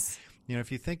time. Yes. If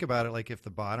you think about it, like if the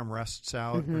bottom rusts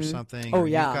out or something. Oh,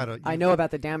 yeah. I know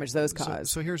about the damage those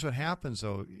cause. So here's what happens,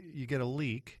 though. You get a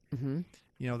leak.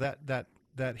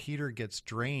 That heater gets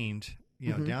drained,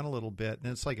 down a little bit.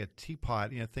 And it's like a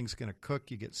teapot. Things going to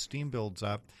cook. You get steam builds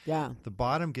up. Yeah. The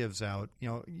bottom gives out.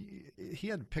 He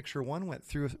had picture one went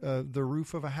through the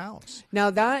roof of a house. Now,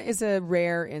 that is a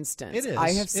rare instance. It is.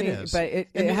 I have seen it. But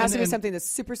it has to be something that's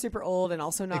super, super old and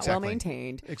also not well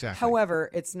maintained. Exactly.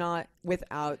 However, it's not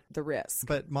without the risk.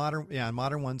 But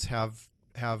modern ones have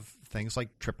things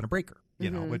like tripping a breaker.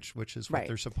 Which is what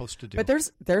they're supposed to do. But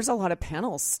there's a lot of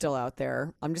panels still out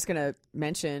there. I'm just going to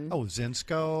mention. Oh,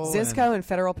 Zinsco and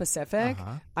Federal Pacific.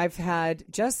 I've had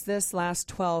just this last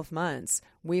 12 months,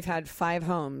 we've had 5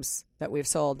 homes that we've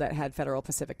sold that had Federal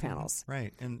Pacific panels.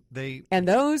 Right. And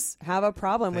those have a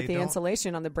problem with the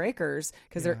insulation on the breakers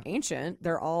because they're ancient.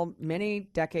 They're all many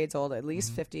decades old, at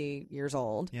least 50 years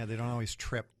old. Yeah, they don't always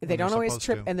trip. They don't always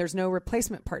trip, and there's no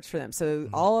replacement parts for them. So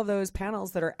all of those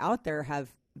panels that are out there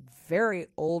have very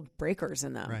old breakers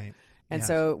in them. Right. And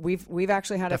so we've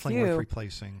actually had definitely a few worth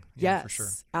replacing. Yes, for sure.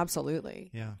 Absolutely.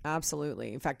 Yeah.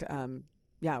 Absolutely. In fact,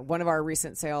 one of our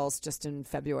recent sales just in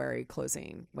February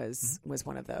closing was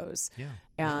one of those. Yeah.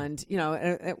 And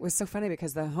it was so funny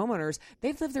because the homeowners,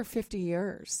 they've lived there 50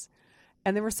 years.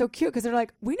 And they were so cute because they're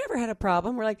like, we never had a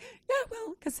problem. We're like, yeah,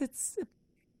 well, because it's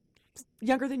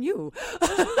younger than you.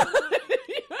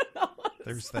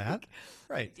 There's that.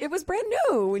 Right. It was brand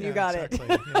new when you got it.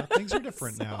 Things are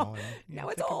different now. Now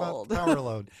it's old. Power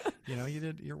load.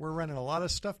 We're running a lot of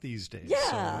stuff these days.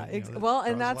 Yeah.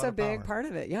 And that's a big part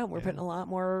of it. Yeah. We're putting a lot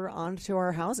more onto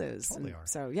our houses. Totally are.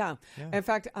 So, yeah. In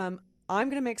fact, I'm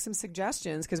going to make some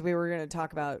suggestions because we were going to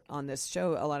talk about on this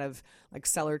show a lot of like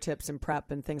seller tips and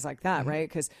prep and things like that, right?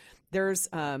 Because there's,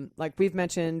 like we've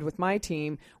mentioned with my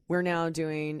team, we're now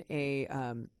doing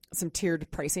some tiered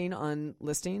pricing on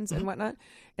listings and whatnot.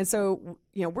 And so,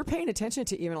 we're paying attention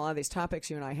to even a lot of these topics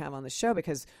you and I have on the show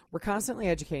because we're constantly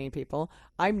educating people.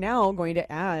 I'm now going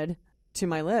to add to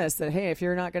my list that, hey, if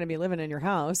you're not going to be living in your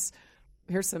house,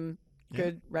 here's some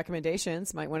good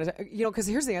recommendations. Might want to, because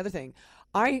here's the other thing.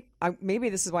 I maybe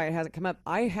this is why it hasn't come up.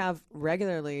 I have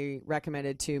regularly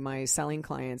recommended to my selling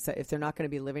clients that if they're not going to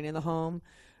be living in the home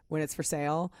when it's for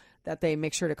sale, that they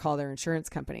make sure to call their insurance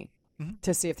company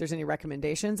to see if there's any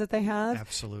recommendations that they have.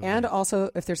 Absolutely. And also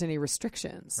if there's any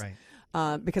restrictions.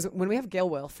 Right. Because when we have Gail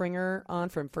Wilfringer on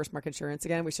from First Mark Insurance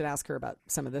again, we should ask her about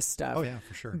some of this stuff. Oh, yeah,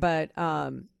 for sure. But,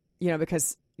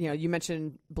 because, you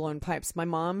mentioned blown pipes. My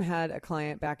mom had a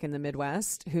client back in the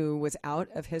Midwest who was out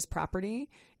of his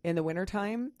property in the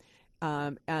wintertime.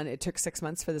 And it took 6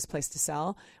 months for this place to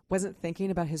sell. Wasn't thinking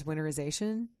about his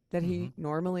winterization that he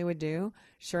normally would do.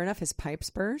 Sure enough, his pipes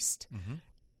burst.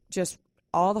 Just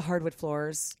all the hardwood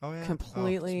floors,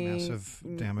 completely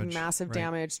massive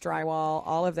damage, drywall,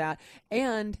 all of that.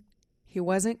 And he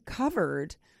wasn't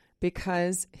covered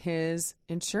because his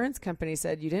insurance company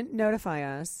said, you didn't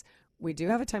notify us. We do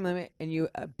have a time limit and you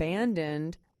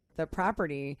abandoned the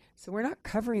property. So we're not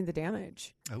covering the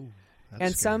damage. Oh.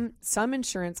 And scary. Some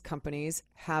insurance companies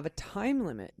have a time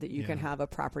limit that you can have a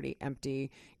property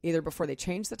empty either before they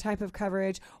change the type of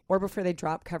coverage or before they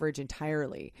drop coverage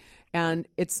entirely. And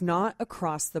it's not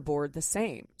across the board the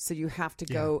same. So you have to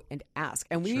go and ask.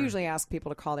 And we usually ask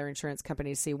people to call their insurance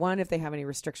company to see, one, if they have any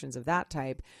restrictions of that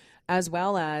type, as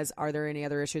well as are there any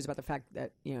other issues about the fact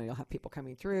that, you'll have people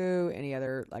coming through, any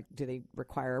other, like, do they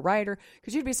require a rider?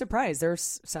 Because you'd be surprised.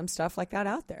 There's some stuff like that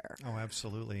out there. Oh,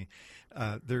 absolutely.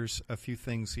 There's a few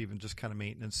things, even just kind of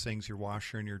maintenance things, your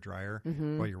washer and your dryer,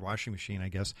 well, your washing machine, I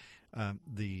guess.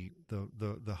 The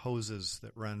hoses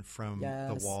that run from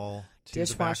the wall to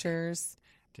dishwashers.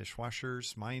 The back.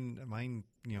 Dishwashers. Mine,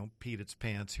 peed its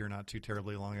pants here not too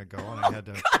terribly long ago, and I had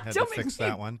to fix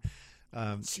that one.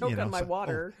 Choke on my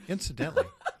water. Oh, incidentally,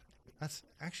 that's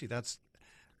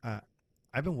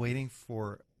I've been waiting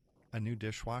for a new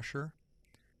dishwasher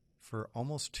for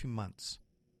almost 2 months.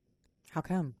 How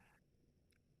come?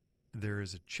 There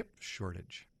is a chip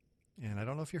shortage. And I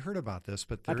don't know if you heard about this,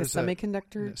 but there is a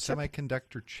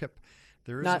semiconductor chip.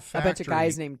 There is not a factory. A bunch of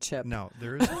guys named Chip. No,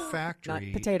 there is a factory.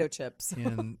 Not potato chips.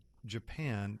 in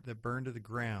Japan that burned to the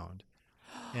ground.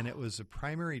 And it was a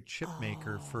primary chip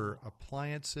maker for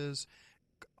appliances,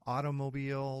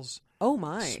 automobiles,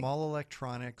 small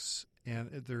electronics. And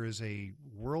there is a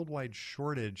worldwide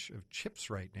shortage of chips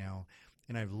right now.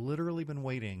 And I've literally been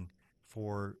waiting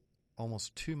for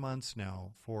almost 2 months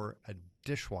now for a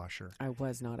dishwasher. I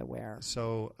was not aware.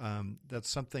 So that's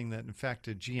something that, in fact,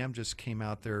 GM just came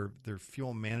out their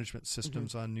fuel management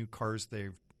systems on new cars.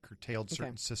 They've curtailed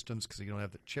certain systems because they don't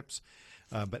have the chips.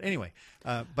 But anyway,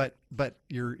 but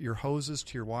your hoses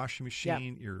to your washing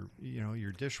machine,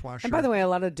 your dishwasher. And by the way, a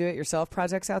lot of do-it-yourself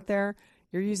projects out there,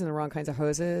 you're using the wrong kinds of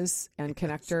hoses and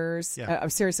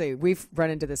connectors. Seriously, we've run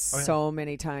into this so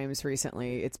many times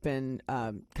recently. It's been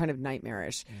kind of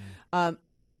nightmarish.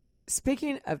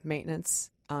 Speaking of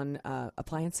maintenance on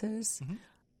appliances,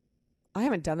 I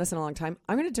haven't done this in a long time.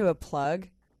 I'm going to do a plug,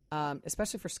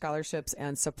 especially for scholarships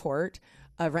and support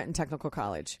of Renton Technical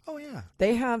College. Oh, yeah.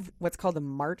 They have what's called the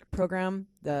MART program,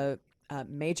 the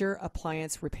Major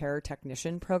Appliance Repair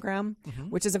Technician program,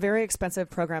 which is a very expensive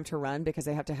program to run because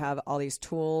they have to have all these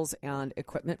tools and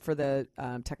equipment for the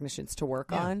technicians to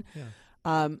work on.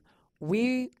 Yeah.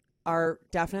 We are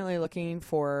definitely looking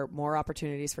for more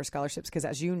opportunities for scholarships because,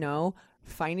 as you know,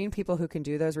 finding people who can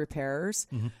do those repairs,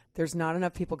 there's not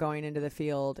enough people going into the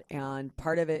field. And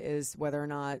part of it is whether or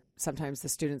not sometimes the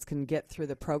students can get through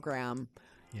the program,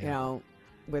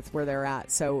 with where they're at.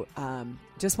 So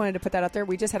just wanted to put that out there.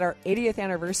 We just had our 80th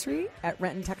anniversary at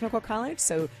Renton Technical College.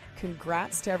 So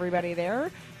congrats to everybody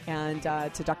there and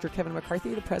to Dr. Kevin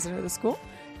McCarthy, the president of the school,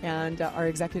 and our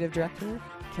executive director,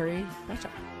 Carrie Bradshaw.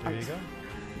 There you go.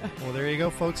 Well, there you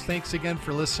go, folks. Thanks again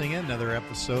for listening in. Another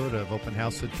episode of Open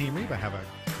House with Team Reba. Have a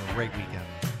great weekend.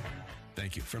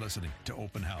 Thank you for listening to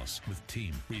Open House with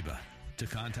Team Reba. To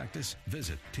contact us,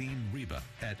 visit Team Reba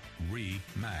at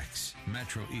RE/MAX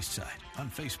Metro Eastside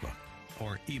on Facebook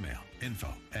or email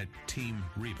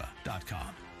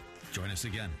info@teamreba.com. Join us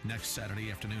again next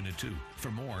Saturday afternoon at 2 for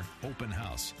more Open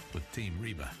House with Team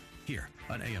Reba here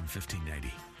on AM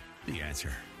 1590. The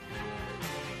Answer.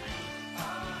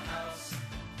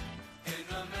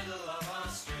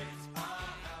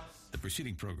 The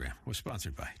preceding program was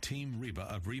sponsored by Team Reba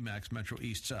of RE/MAX Metro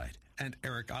East Side and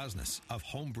Eric Osnes of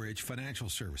Homebridge Financial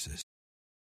Services.